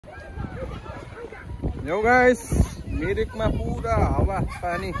Yo guys Mirik में पूरा हवा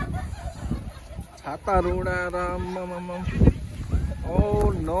पानी छाता रुड़ा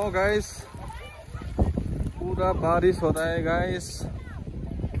ओ नो गाइस पूरा बारिश हो रहा है गाइस।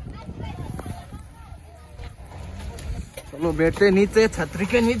 चलो बैठे नीचे छतरी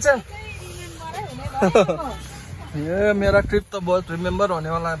के नीचे। ये मेरा ट्रिप तो बहुत रिमेम्बर होने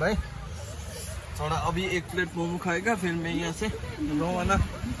वाला है भाई। थोड़ा अभी एक प्लेट मोमो खाएगा फिर मैं यहाँ से रवाना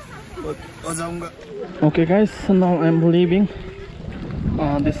हो जाऊंगा। Okay guys, now I am leaving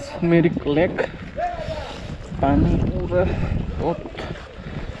this Mirik lake. पानी पूरा बहुत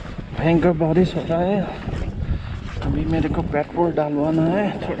भयंकर बारिश हो रहा है। अभी मेरे को पेट्रोल डालवाना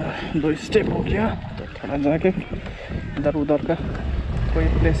है। थोड़ा 2 स्टेप हो गया तो थोड़ा जाके इधर उधर का कोई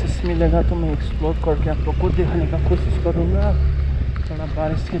प्लेसेस मिलेगा तो मैं एक्सप्लोर करके आप लोग को दिखाने का कोशिश करूँगा। थोड़ा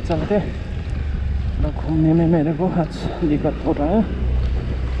बारिश के चलते घूमने में मेरे को आज दिक्कत हो रहा है।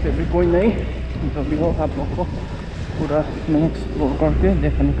 फिर भी कोई नहीं, जो भी हो आप लोग को पूरा मैं एक्सप्लोर करके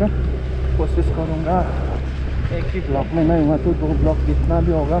देखने का कोशिश करूँगा। एक ही ब्लॉग में नहीं हुआ तो 2 ब्लॉग जितना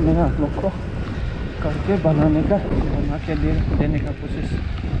भी होगा मैं आप लोग को करके बना के देने का कोशिश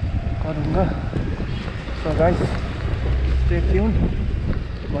करूँगा। सो गाइस स्टे ट्यून,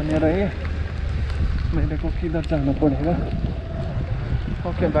 बने रहिए। मेरे को किधर जाना पड़ेगा।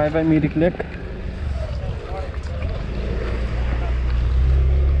 Okay bye bye Mirik lake.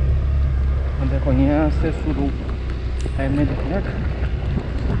 देखो यहाँ से शुरू है मिरिक लेक।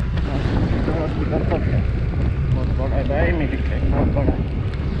 बहुत बड़ा है भाई मिरिक लेक, बहुत बड़ा।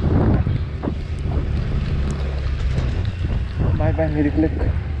 Bye bye Mirik lake.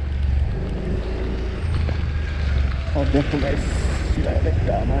 और देखो गाइस डायरेक्ट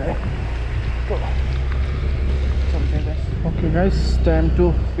आना है तो चलते हैं guys. Okay guys, time to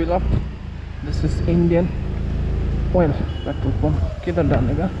fill up. This is Indian oil petrol pump. किधर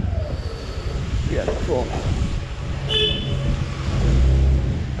डालेगा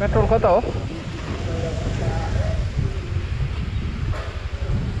पेट्रोल कता हो?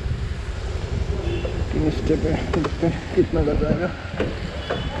 तीन स्टेप है, देखते हैं कितना लग जाएगा।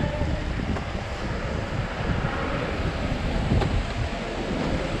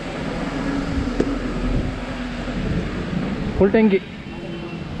 फुल टैंकी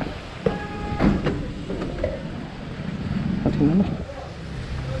अच्छा ना।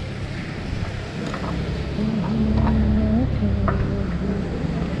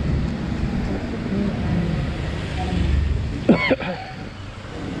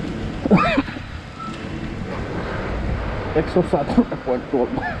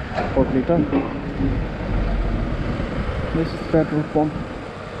 $107.12 liter. This is petrol pump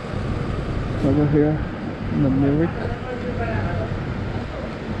over here in the Mirik.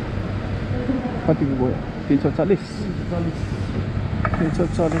 कति को गयो? 340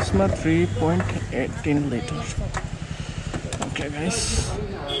 में 3.18 लिटर। ओके गाइस,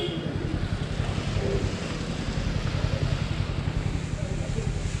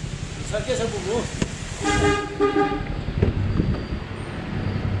 सर कैसे बोलो?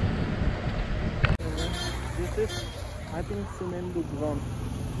 This is, I think, cement ground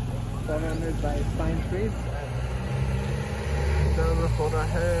surrounded by pine trees. इधर हो रहा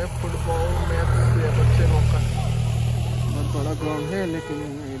है फुटबॉल मैच ये बच्चे लोग का। बहुत बड़ा ग्राउंड है, लेकिन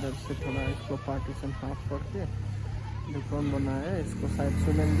इधर से थोड़ा इसको पार्टीशन हाफ करके जो ग्राउंड बनाया है इसको साइड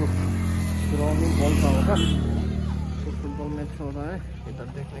सीमेंट ग्राउंड ही बोलता होगा। तो फुटबॉल मैच हो रहा है। इधर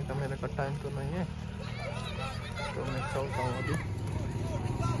देखने का मेरे का टाइम तो नहीं है तो मैं चलता हूँ अभी।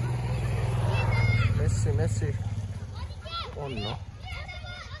 मेसी ओह नो,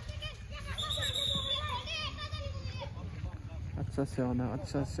 अच्छा से होना,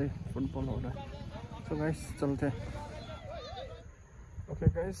 अच्छा से फुटबॉल हो रहा है। तो गाइस चलते हैं। Okay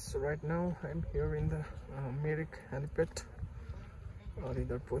guys, right now I am here in the Mirik helipad और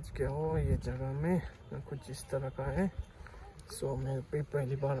इधर पहुंच गया हूँ। ये जगह में कुछ इस तरह का है। सो मैं भी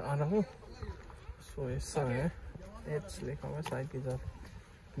पहली बार आ रहा हूँ। सो ऐसा है, एच लिखा हुआ, शायद इधर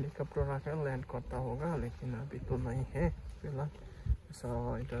हेलीकॉप्टर आकर लैंड करता होगा, लेकिन अभी तो नहीं है फिलहाल।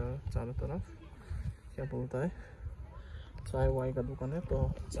 ऐसा इधर चारों तरफ क्या बोलता है, चाय वाय का दुकान है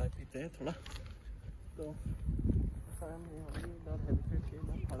तो चाय पीते हैं थोड़ा। तो इधर हेलीपैड के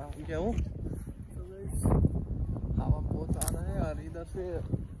इधर खड़ा हो गया हूँ। तो हवा बहुत आ रहा है और इधर से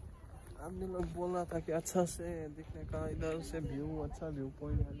आदमी लोग बोल रहा था कि अच्छा से दिखने का, इधर से व्यू अच्छा व्यू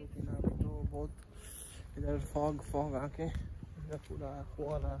पॉइंट है, लेकिन अभी तो बहुत इधर फॉग आके इधर पूरा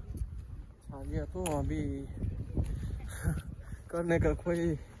कोहरा आ गया। तो अभी करने का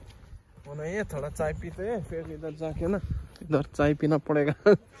कोई वो नहीं है। थोड़ा चाय पीते हैं फिर इधर जाके ना, इधर चाय पीना पड़ेगा।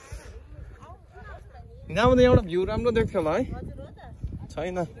 यहाँ एउटा भ्यू राम्रो देख्थ्यो होला है,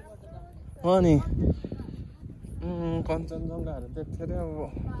 छैन? नि कञ्चनजङ्घाहरू देख्थ्यो अरे अब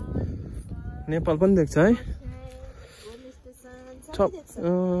नेपाल पनि देख्छ है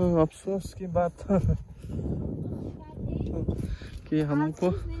अफसोस की बात कि हमको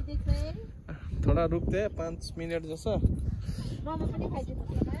थोड़ा रुकते 5 मिनट जसो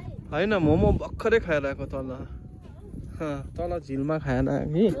होइन मोमो भर्खरै खाएर आएको तल झिलमा खाएर आयो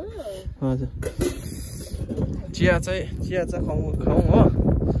कि हजुर चिया चाहिँ खाउँ हो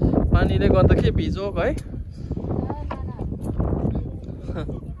पानीले गर्दा के भिजोक है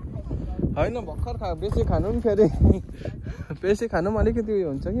होइन भर्खर बेसी खानु पनि फेरि बेसी खानु पनि अलिकति उयो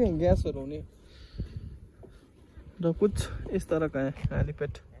हुन्छ कि ग्यासहरू हुने र कुछ इस तरह का है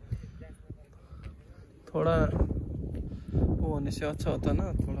एलिपेट थोड़ा वो होने से अच्छा होता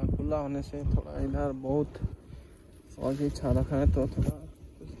ना थोड़ा खुला होने से थोड़ा इधर बहुत आगे छा रखा है तो थोड़ा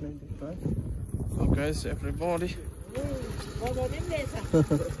कुछ नहीं दिखता है so guys everybody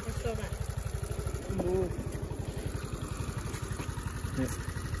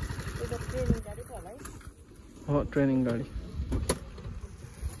हाँ ट्रेनिंग गाड़ी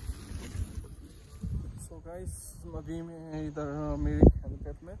so guys अभी मैं इधर मिरिक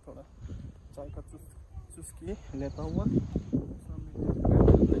हेलीपैड में थोड़ा चाय का चुस्की लेता हुआ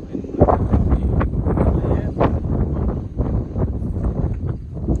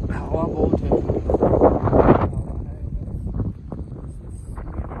हवा बहुत है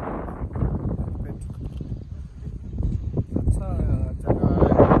अच्छा जगह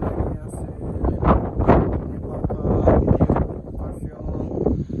है यहाँ से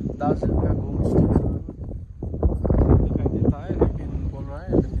दार्जिलिंग का घूम स्टेशन दिखाई देता है लेकिन बोल रहा है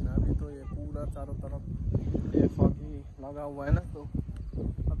लेकिन अभी तो ये पूरा चारों तरफ ये फॉगी लगा हुआ है ना तो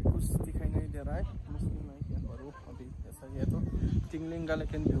अभी कुछ दिखाई नहीं दे रहा है मुश्किल नहीं क्या करूँ अभी ऐसा ही है तो टिंगलिंग का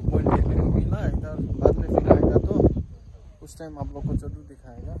लेकिन व्यू पॉइंट देखने को मिला इधर बाद में फिर आएगा तो उस टाइम आप लोग को जरूर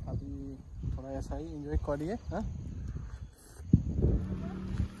दिखाएगा अभी थोड़ा ऐसा ही एंजॉय करिए हाँ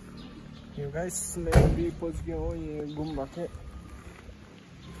गाइस मैं अभी पहुँच गया हूँ ये गुम्बा के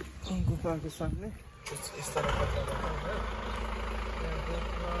गुफा के सामने कुछ इस तरह का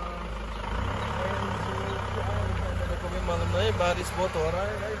मेरे को भी मालूम नहीं बारिश बहुत हो रहा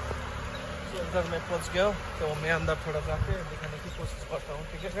है गाइस अंदर मैं पहुंच गया हूँ तो मैं अंदर थोड़ा जाके दिखाने की कोशिश करता हूँ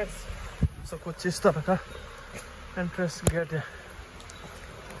ठीक है गाइस सो कुछ इस तरह का एंट्रेंस गेट है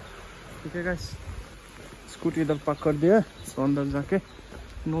ठीक है गाइस स्कूटी इधर पार्क कर दिया सो अंदर जाके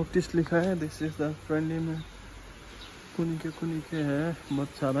नोटिस लिखा है दिस इज द फ्रेंडली में कुनी के है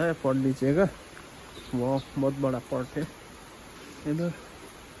बहुत सारा है पढ़ लीजिएगा वो बहुत बड़ा पॉट है इधर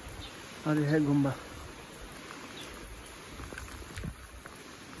अरे है गुम्बा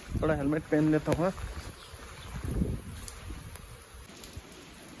थोड़ा हेलमेट पहन लेता हूँ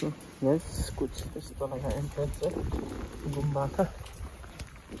तो बस कुछ इस तरह का एंट्रेंस है गुम्बा का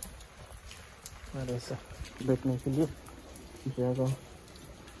अरे ऐसा बैठने के लिए जगह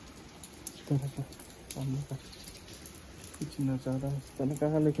सामने का कुछ नज़ारा इस तरह का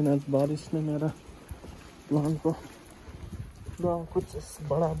है लेकिन आज बारिश ने मेरा प्लान को कुछ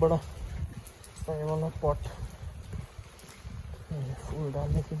बड़ा वाला पॉट फूल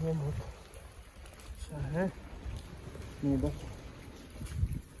डालने के लिए बहुत अच्छा है मेरा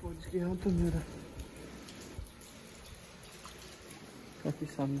पहुंच गया तो मेरा काफ़ी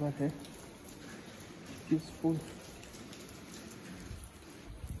शानदार है पीसफुल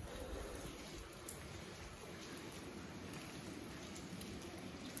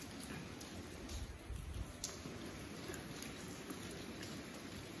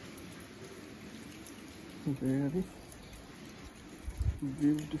वेरी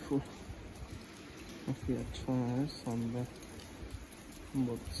ब्यूटीफुल काफ़ी अच्छा है शानदार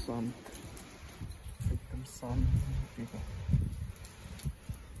बहुत शांत एकदम शांत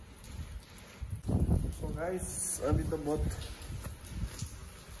तो गाइस अभी तो बहुत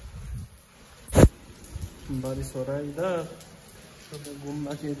बारिश हो रहा है इधर तो मैं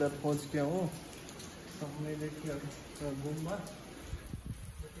गुम्बा के इधर पहुंच गया हूँ तो हमने देखिए गुम्बा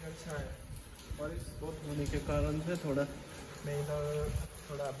अच्छा है बारिश बहुत होने के कारण से थोड़ा मैं इधर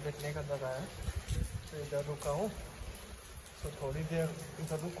थोड़ा बैठने का जगह है तो इधर रुका हूँ तो थोड़ी देर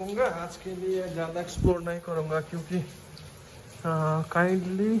इधर रुकूंगा आज के लिए ज़्यादा एक्सप्लोर नहीं करूँगा क्योंकि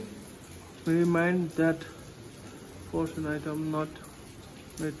kindly remind that portion item not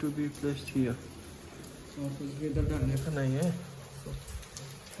made to be placed here तो कुछ भी इधर डालने का नहीं है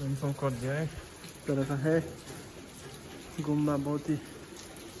तो इन्फॉर्म कर दिया है इस तरह का है गुम्बा बहुत ही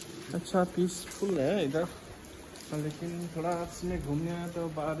अच्छा पीसफुल है इधर लेकिन थोड़ा आज में घूमने आया तो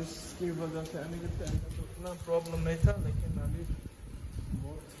बारिश की वजह से आने के टाइम तो उतना प्रॉब्लम नहीं था लेकिन अभी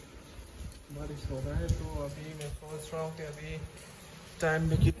बहुत बारिश हो रहा है तो अभी मैं सोच रहा हूँ कि अभी टाइम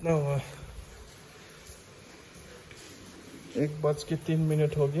भी कितना हुआ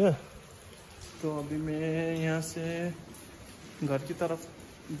 1:03 हो गया। तो अभी मैं यहाँ से घर की तरफ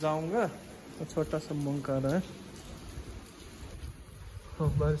जाऊंगा। तो छोटा सा बंक आ रहा है और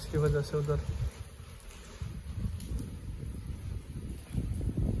बारिश की वजह से उधर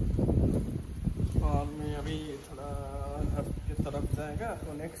और मैं अभी थोड़ा घर की तरफ जाएगा।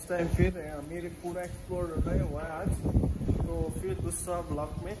 तो नेक्स्ट टाइम फिर मेरे पूरा एक्सप्लोर नहीं हुआ है आज, तो फिर दूसरा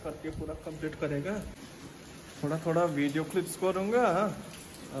ब्लॉग में करके पूरा कंप्लीट करेगा। थोड़ा थोड़ा वीडियो क्लिप्स करूँगा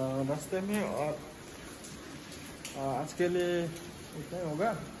रास्ते में, और आज के लिए इतना ही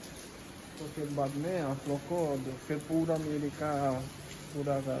होगा। तो फिर बाद में आप लोग को फिर पूरा मेरी का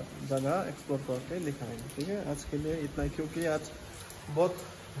पूरा का जगह एक्सप्लोर करके दिखाएंगे। ठीक है, आज के लिए इतना ही, क्योंकि आज बहुत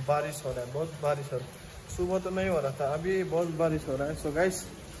बारिश हो रहा है, बहुत बारिश हो रहा है। सुबह तो नहीं हो रहा था, अभी बहुत बारिश हो रहा है। सो गाइस,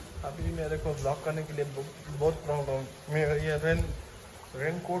 अभी मेरे को ब्लॉग करने के लिए बहुत प्रॉब्लम। मैं ये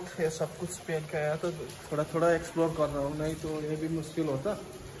रेन कोट ये सब कुछ पहन के आया, तो थोड़ा थोड़ा एक्सप्लोर कर रहा हूँ, नहीं तो ये भी मुश्किल होता।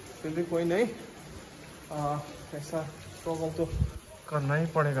 फिर भी कोई नहीं, ऐसा स्ट्रगल तो करना ही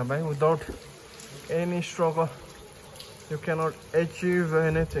पड़ेगा भाई। Without any struggle you can not achieve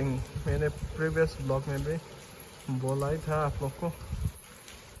anything. मैंने प्रीवियस ब्लॉग में भी बोला ही था आप लोग को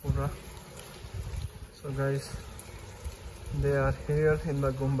पूरा। So guys, they are here in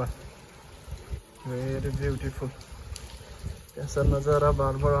the गुम्बा, वेरी ब्यूटीफुल। ऐसा नज़ारा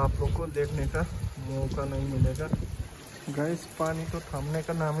बार बार आप लोग को देखने का मौका नहीं मिलेगा। गाइस, पानी तो थमने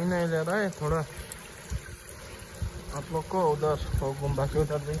का नाम ही नहीं ले रहा है। थोड़ा आप लोग को उधर वो गुम्बा के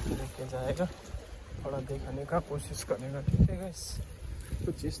उधर भी लेके जाएगा, थोड़ा दिखाने का कोशिश करेगा। ठीक है गाइस,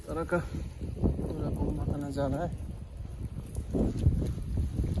 कुछ इस तरह का पूरा गुम्बा का नज़ारा है।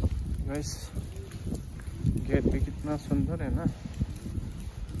 गाइस, गेट भी कितना सुंदर है ना।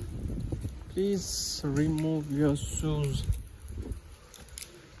 Please remove your shoes.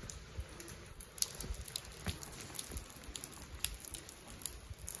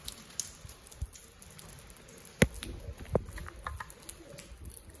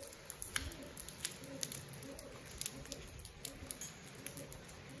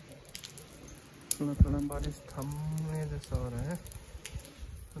 थोड़ा थोड़ा बारिश थमने जैसा हो रहा है।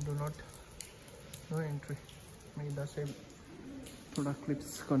 Do not know entry. मैं इधर से थोड़ा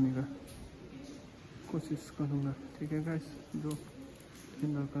क्लिप्स करने का कोशिश करूँगा। ठीक है गाइस, जो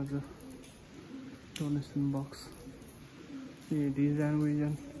इधर का जो डोनेशन बॉक्स, ये डिज़ाइन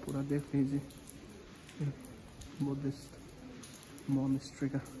विजन पूरा देख लीजिए। बुद्धिस्ट मॉनेस्ट्री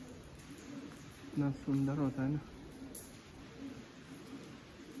का इतना सुंदर होता है ना,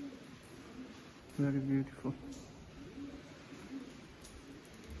 वेरी ब्यूटीफुल।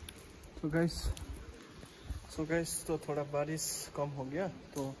 सो गाइस, तो थोड़ा बारिश कम हो गया,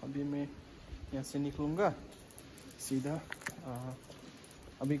 तो अभी मैं यहाँ से निकलूँगा सीधा।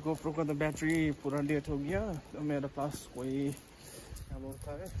 अभी गोप्रो का तो बैटरी पूरा डेड हो गया, तो मेरे पास कोई क्या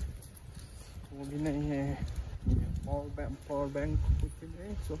बोलता है वो भी नहीं है, पावर बैंक कुछ भी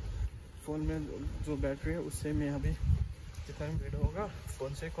नहीं। सो फ़ोन में जो बैटरी है उससे मैं अभी जितना वीडियो होगा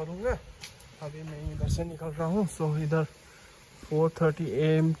फ़ोन से करूँगा। अभी मैं इधर से निकल रहा हूँ। सो इधर 4:30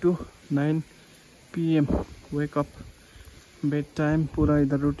 AM to 9 PM wake up, bed time, पूरा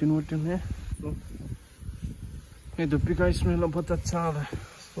इधर रूटीन है। तो ये धूपी का स्मेल बहुत अच्छा आ रहा है।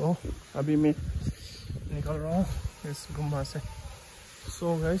 तो अभी मैं निकल रहा हूँ इस गुम्बा से।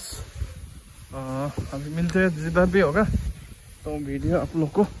 सो गाइस, अभी मिलते हैं जिधर भी होगा। तो वीडियो आप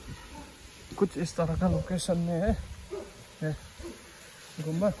लोग को कुछ इस तरह का लोकेशन में है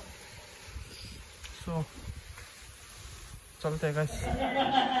गुम्बा। सो चलते हैं गाइस।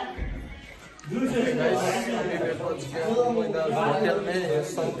 होटल में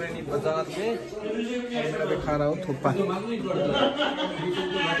सौरेनी बाजार में कभी खा रहा हूँ थुप्पा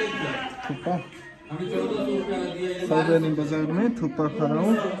सौरेनी बाजार में थुप्पा खा रहा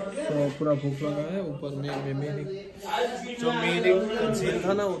हूँ। तो पूरा भूख लगा है। ऊपर में मेरी जो मेरी झील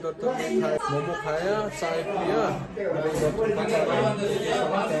था ना, उधर तो मैं मोमो खाया, चाय पिया,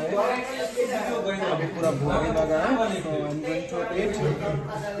 अभी पूरा भूख भी लगा है। तो हम गोइंग टू ईट।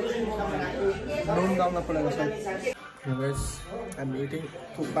 नून डालना पड़ेगा sir. Guys, I'm eating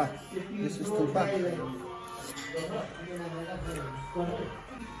thuppa. This is thuppa.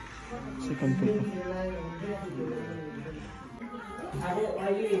 Chicken thuppa.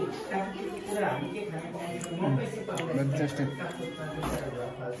 Interesting.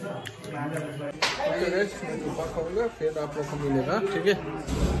 Okay guys, मैं थुप्पा खाऊंगा, फिर आप लोग को मिलेगा। ठीक है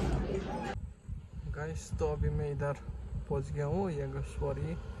गाइस, तो अभी मैं इधर पहुंच गया हूँ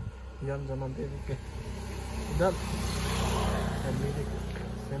योगेश्वरी यंजना देवी के इधर। मिरिक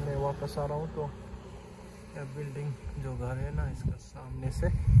से मैं वापस आ रहा हूँ। तो यह बिल्डिंग जो घर है ना, इसका सामने से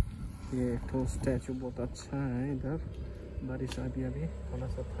ये तो स्टैचू बहुत अच्छा है इधर। बारिश अभी थोड़ा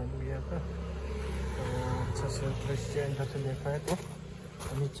सा थम गया था, तो अच्छा से दृश्य इधर से देखा है। तो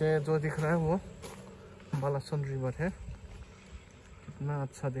नीचे जो दिख रहा है वो बालासन रिवर है। कितना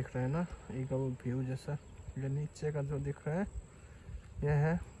अच्छा दिख रहा है ना, ईगल व्यू जैसा। ये नीचे का जो दिख रहा है यह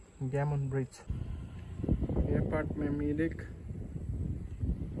है गैमन ब्रिज। ये पार्ट में मिरिक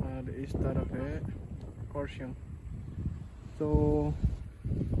और इस तरफ है कर्सियंग। तो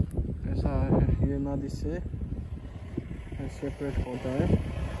ऐसा है, ये नदी से सेपरेट होता है।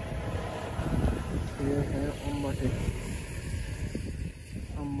 ये है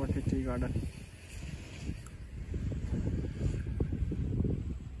अम्बटी टी गार्डन।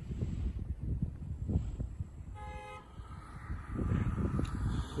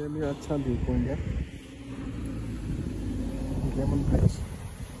 ये भी अच्छा व्यू पॉइंट है, Gammon bridge.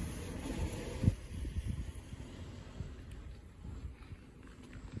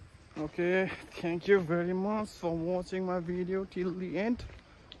 Okay, thank you very much for watching my video till the end.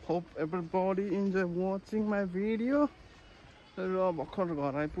 Hope everybody enjoy watching my video. र भर्खर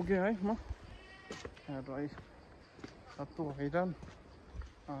घर आइपुगेँ है म। र तातो हैरान,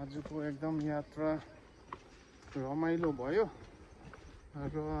 आजको एकदम यात्रा रमाइलो भयो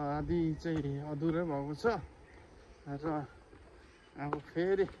र आधी चाहिँ अधुरै भएको छ र अब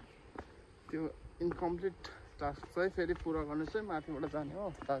फेरि त्यो इन्कम्प्लिट टास्क चाहिँ फेरि पुरा गर्नु चाहिँ माथिबाट जाने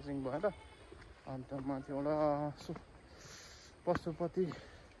हो दार्जिलिङ भएर। अन्त माथिबाट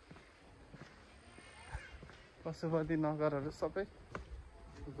पशुपति नगरहरू सबै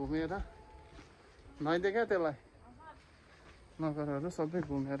घुमेर नैदेखा त्यसलाई नगरहरू सबै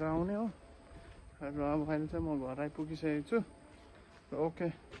घुमेर आउने हो। र अब अहिले चाहिँ म घर आइपुगिसकेको छु। Okay,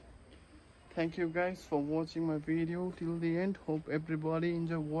 thank you guys for watching my video till the end. Hope everybody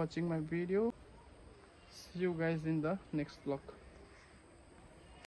enjoy watching my video. See you guys in the next vlog.